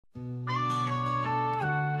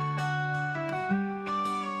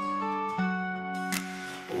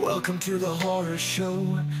Welcome to the horror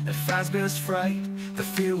show. At Fazbear's Fright, the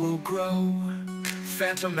fear will grow.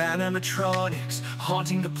 Phantom animatronics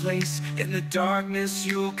haunting the place. In the darkness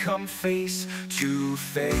you'll come face to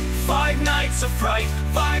face. 5 nights of fright,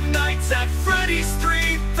 5 nights at Freddy's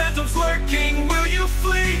 3. Phantoms lurking, will you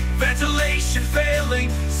flee? Ventilation failing,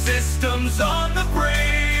 systems on the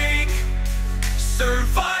brink.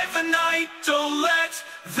 Survive a night, don't let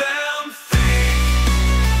them think.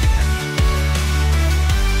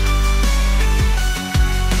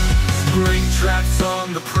 Springtrap's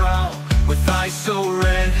on the prowl, with eyes so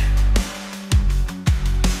red.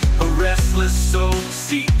 A restless soul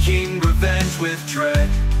seeking revenge with dread.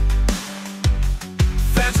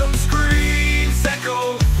 Phantom screams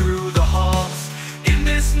echo through the halls. In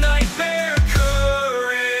this nightmare,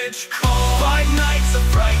 courage calls. 5 nights of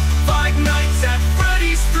fright, 5 nights at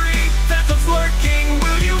Freddy's 3. Phantoms lurking,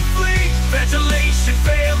 will you flee? Ventilation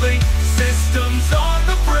failing, systems on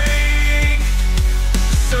the brink.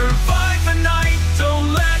 Survive a night,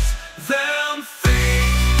 don't let them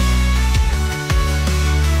think.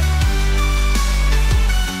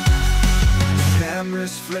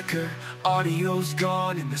 Cameras flicker, audio's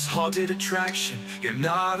gone. In this haunted attraction, you're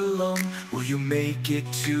not alone. Will you make it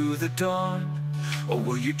to the dawn? Or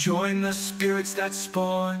will you join the spirits that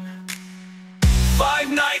spawn? 5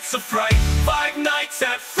 nights of fright, 5 nights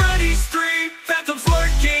at Freddy's 3. Phantoms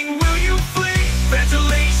lurking, will you flee?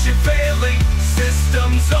 Ventilation failing,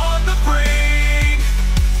 systems on the brink.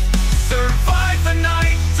 Survive the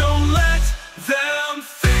night, don't let them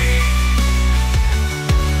think.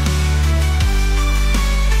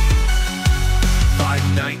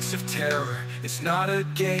 5 nights of terror, it's not a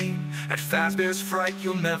game. At Fazbear's Fright,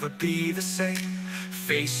 you'll never be the same.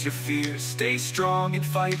 Face your fears, stay strong and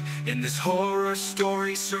fight. In this horror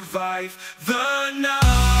story, survive the night.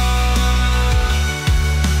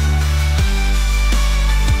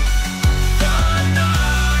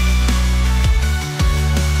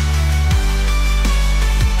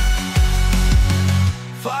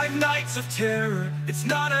 5 nights of terror, it's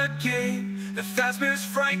not a game. At Fazbear's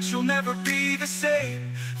Fright, you'll never be the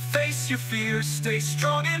same. Face your fears, stay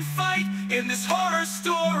strong and fight. In this horror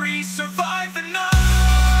story, survive the night.